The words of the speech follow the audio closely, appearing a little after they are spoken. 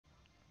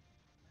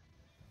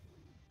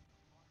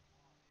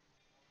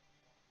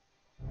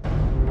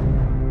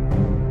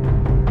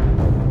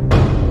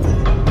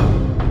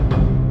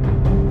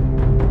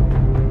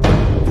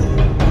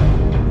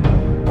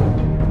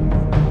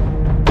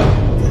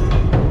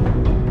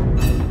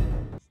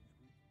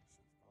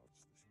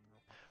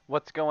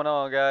What's going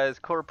on, guys?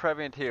 Core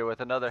Previant here with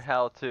another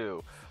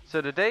how-to.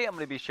 So today I'm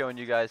going to be showing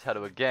you guys how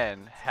to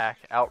again hack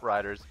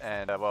Outriders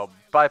and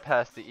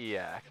bypass the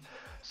EAC.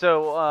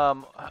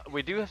 So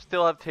we do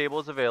still have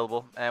tables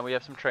available and we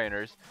have some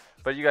trainers,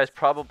 but you guys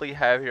probably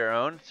have your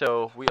own.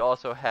 So we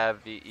also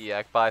have the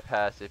EAC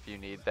bypass if you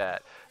need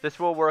that. This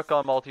will work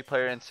on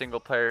multiplayer and single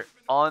player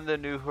on the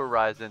New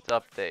Horizons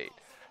update.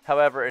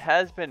 However, it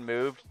has been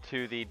moved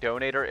to the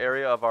donator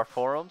area of our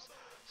forums.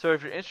 So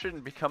if you're interested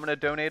in becoming a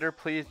donator,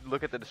 please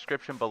look at the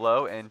description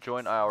below and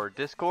join our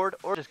Discord,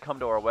 or just come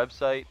to our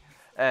website,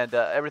 and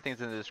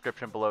everything's in the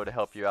description below to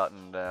help you out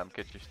and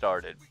get you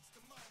started.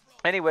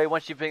 Anyway,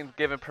 once you've been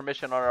given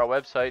permission on our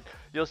website,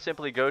 you'll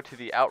simply go to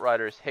the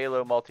Outriders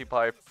Halo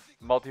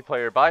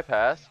multiplayer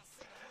bypass.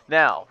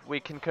 Now, we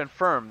can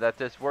confirm that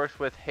this works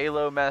with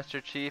Halo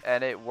Master Chief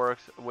and it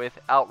works with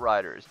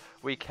Outriders.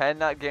 We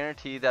cannot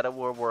guarantee that it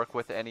will work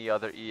with any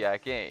other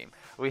EAC game.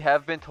 We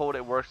have been told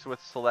it works with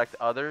select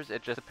others.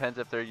 It just depends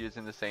if they're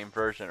using the same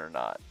version or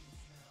not.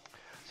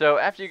 So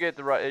after you get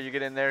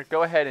in there,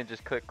 go ahead and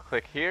just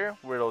click here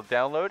where it'll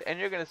download, and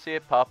you're going to see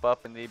it pop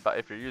up in the,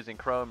 if you're using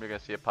Chrome, you're going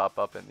to see it pop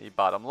up in the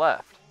bottom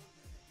left.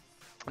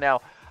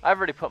 Now, I've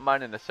already put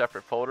mine in a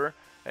separate folder,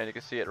 and you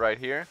can see it right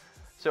here.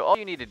 So all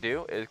you need to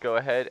do is go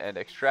ahead and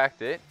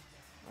extract it,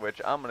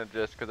 which I'm going to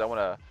just, because I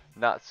want to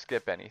not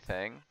skip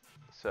anything.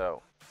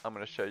 So I'm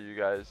going to show you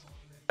guys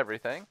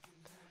everything.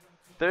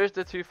 There's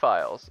the two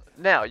files.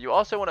 Now, you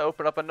also want to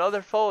open up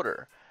another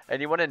folder, and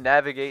you want to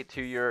navigate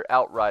to your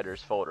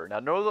Outriders folder.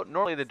 Now,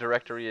 normally the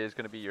directory is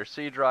going to be your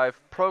C drive,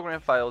 Program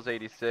Files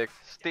 86,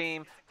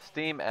 Steam,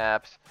 Steam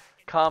Apps,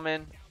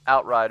 Common,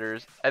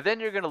 Outriders, and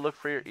then you're going to look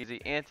for your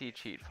Easy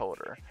Anti-Cheat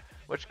folder,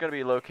 which is going to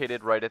be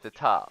located right at the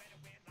top.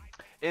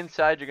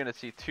 Inside, you're going to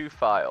see two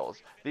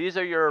files. These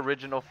are your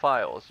original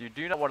files. You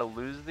do not want to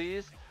lose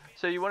these,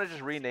 so you want to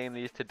just rename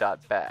these to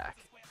 .back.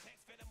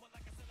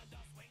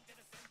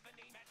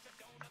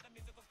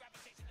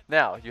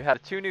 Now, you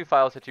have two new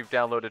files that you've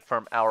downloaded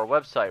from our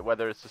website,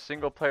 whether it's the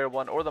single player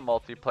one or the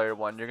multiplayer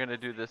one. You're going to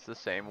do this the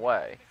same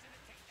way.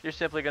 You're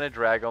simply going to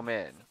drag them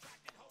in.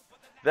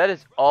 That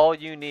is all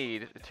you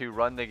need to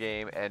run the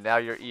game, and now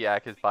your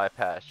EAC is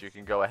bypassed. You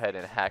can go ahead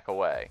and hack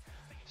away.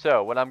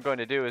 So what I'm going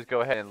to do is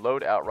go ahead and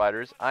load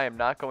Outriders. I am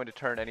not going to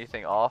turn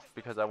anything off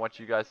because I want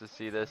you guys to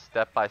see this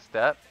step by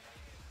step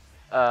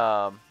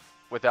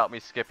without me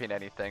skipping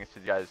anything, so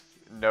you guys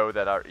know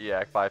that our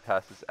EAC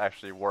bypass is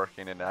actually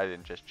working and I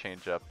didn't just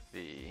change up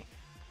the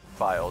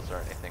files or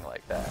anything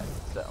like that.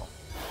 So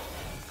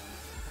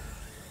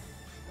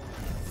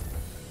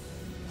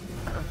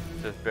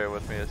just bear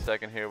with me a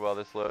second here while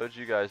this loads.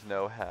 You guys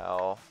know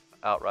how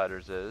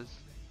Outriders is.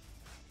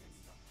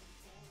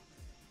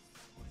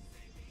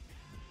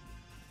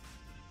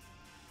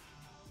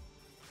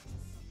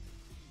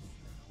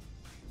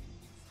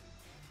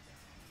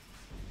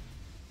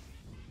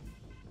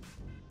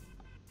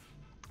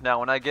 Now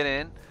when I get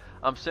in,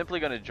 I'm simply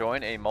going to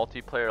join a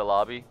multiplayer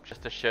lobby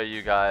just to show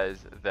you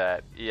guys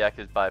that EAC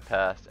is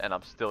bypassed and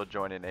I'm still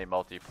joining a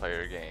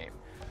multiplayer game.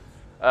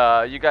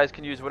 You guys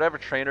can use whatever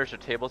trainers or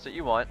tables that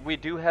you want. We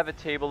do have a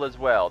table as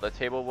well. The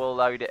table will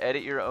allow you to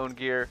edit your own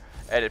gear,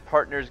 edit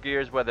partners'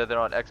 gears, whether they're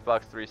on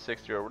Xbox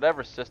 360 or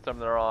whatever system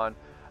they're on.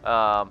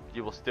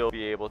 You will still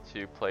be able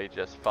to play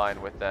just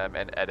fine with them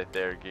and edit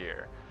their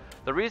gear.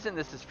 The reason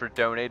this is for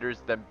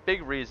donators, the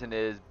big reason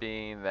is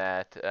being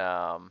that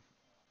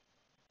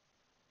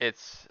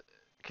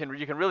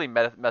you can really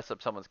mess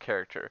up someone's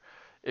character.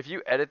 If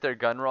you edit their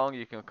gun wrong,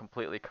 you can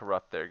completely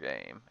corrupt their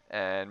game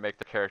and make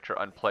the character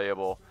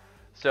unplayable.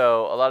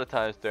 So a lot of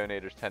times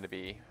donators tend to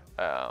be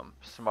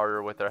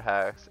smarter with their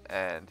hacks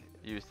and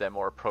use them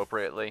more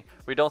appropriately.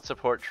 We don't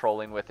support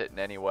trolling with it in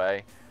any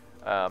way.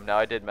 Now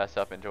I did mess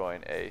up and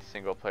join a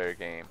single player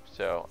game,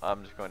 so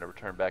I'm just going to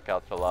return back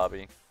out to the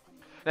lobby.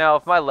 Now,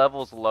 if my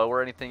level's low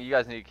or anything, you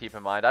guys need to keep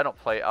in mind, I don't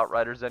play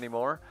Outriders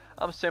anymore.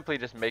 I'm simply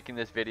just making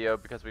this video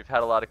because we've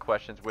had a lot of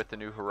questions with the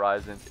New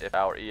Horizons if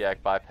our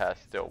EAC bypass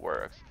still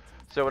works.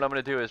 So what I'm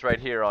going to do is right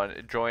here on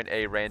join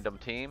a random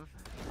team,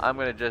 I'm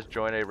going to just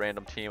join a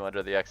random team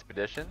under the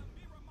expedition.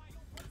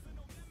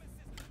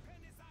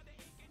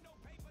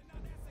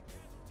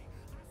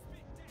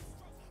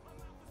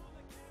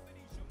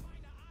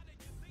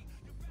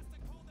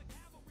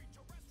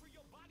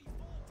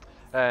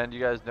 And you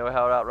guys know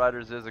how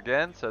Outriders is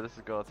again, so this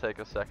is going to take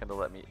a second to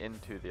let me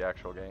into the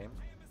actual game.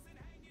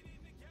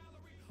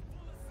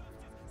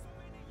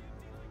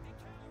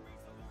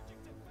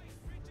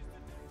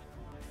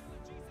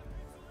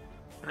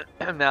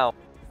 Now,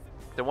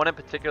 the one in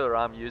particular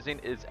I'm using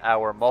is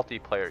our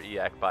multiplayer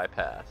EAC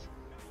bypass.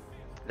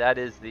 That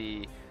is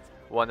the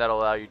one that will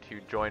allow you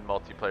to join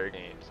multiplayer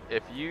games.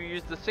 If you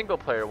use the single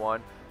player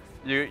one,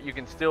 you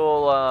can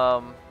still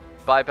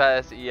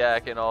bypass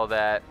EAC and all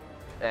that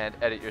and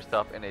edit your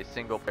stuff in a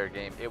single player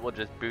game. It will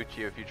just boot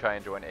you if you try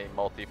and join a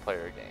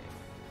multiplayer game.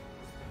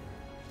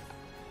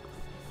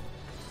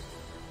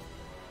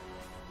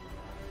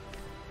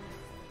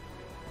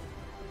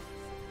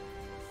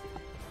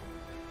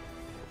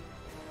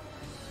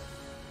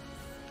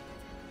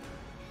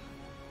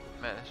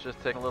 Man, it's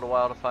just taking a little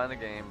while to find the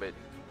game, but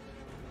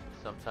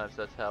sometimes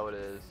that's how it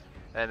is.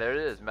 And there it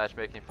is,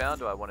 matchmaking found.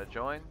 Do I want to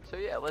join? So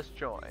yeah, let's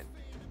join.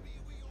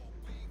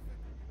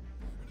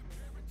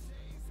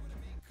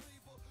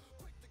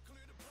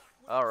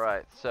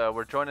 Alright, so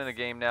we're joining a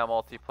game now,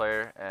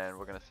 multiplayer, and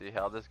we're going to see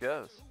how this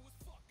goes.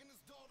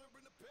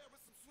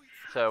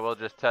 So we'll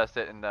just test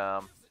it and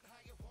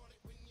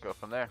go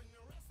from there.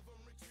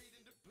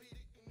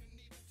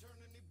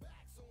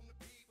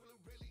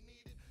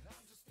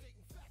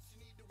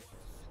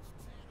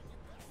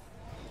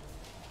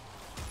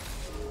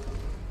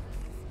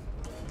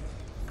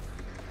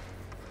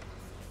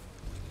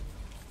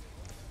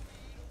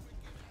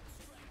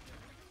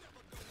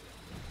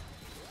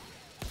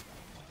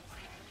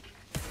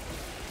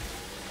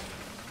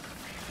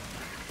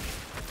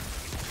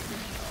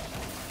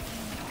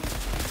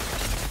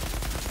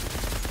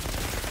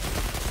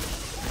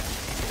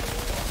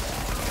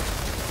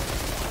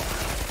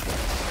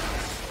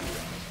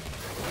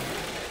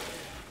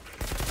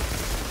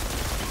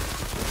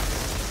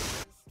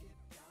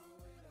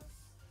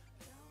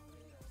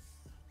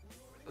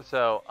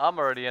 So I'm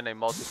already in a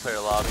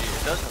multiplayer lobby.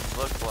 It doesn't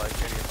look like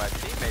any of my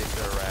teammates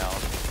are around.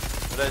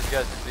 But as you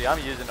guys can see, I'm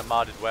using a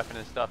modded weapon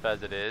and stuff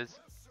as it is.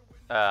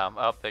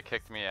 Oh, they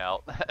kicked me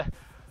out.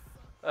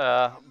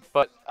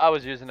 But I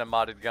was using a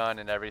modded gun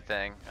and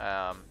everything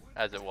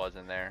as it was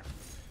in there.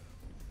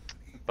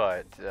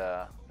 But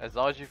as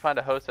long as you find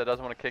a host that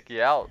doesn't want to kick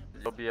you out,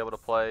 you'll be able to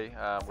play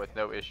with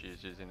no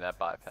issues using that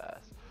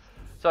bypass.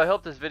 So I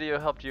hope this video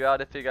helped you out.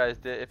 If you guys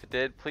did, if it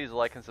did, please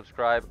like and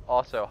subscribe.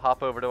 Also,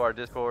 hop over to our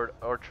Discord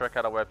or check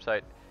out our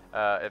website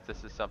if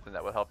this is something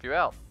that will help you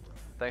out.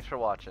 Thanks for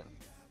watching.